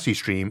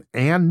CuriosityStream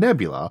and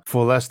Nebula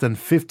for less than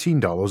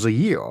 $15 a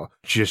year.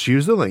 Just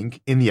use the link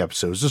in the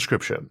episode's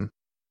description.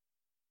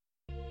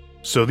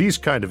 So these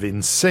kind of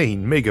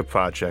insane mega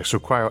projects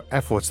require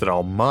efforts that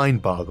are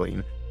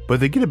mind-boggling, but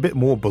they get a bit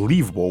more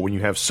believable when you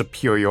have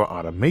superior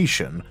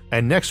automation,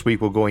 and next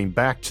week we're going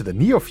back to the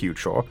near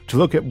future to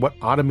look at what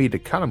automated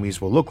economies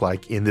will look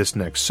like in this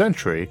next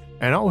century,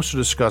 and also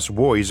discuss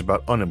worries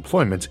about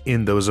unemployment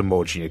in those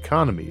emerging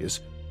economies.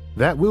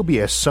 That will be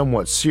a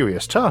somewhat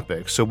serious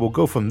topic, so we'll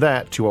go from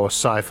that to our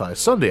Sci-Fi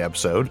Sunday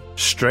episode,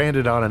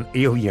 Stranded on an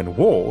Alien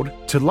World,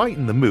 to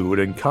lighten the mood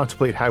and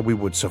contemplate how we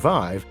would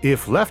survive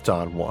if left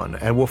on one,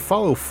 and we'll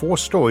follow 4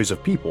 stories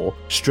of people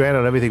stranded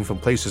on everything from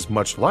places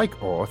much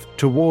like Earth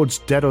towards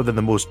deader than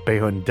the most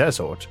barren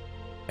desert.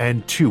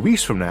 And 2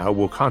 weeks from now,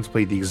 we'll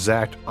contemplate the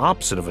exact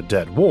opposite of a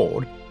dead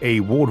world, a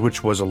world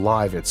which was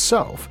alive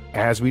itself,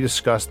 as we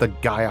discuss the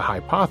Gaia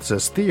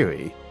Hypothesis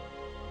theory.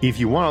 If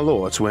you want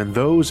alerts when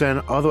those and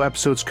other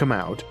episodes come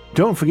out,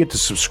 don't forget to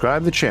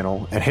subscribe to the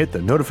channel and hit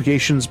the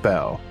notifications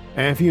bell.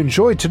 And if you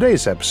enjoyed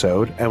today's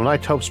episode and would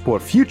like to help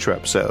support future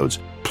episodes,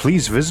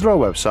 please visit our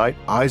website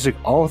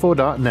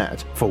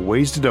isaacarthur.net for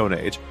ways to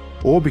donate,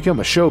 or become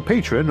a show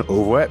patron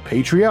over at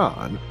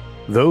Patreon.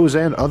 Those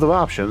and other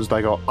options,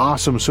 like our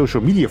awesome social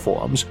media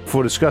forums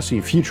for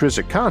discussing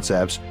futuristic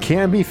concepts,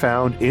 can be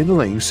found in the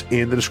links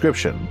in the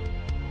description.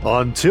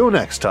 Until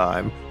next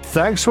time,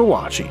 thanks for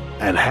watching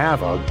and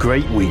have a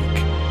great week.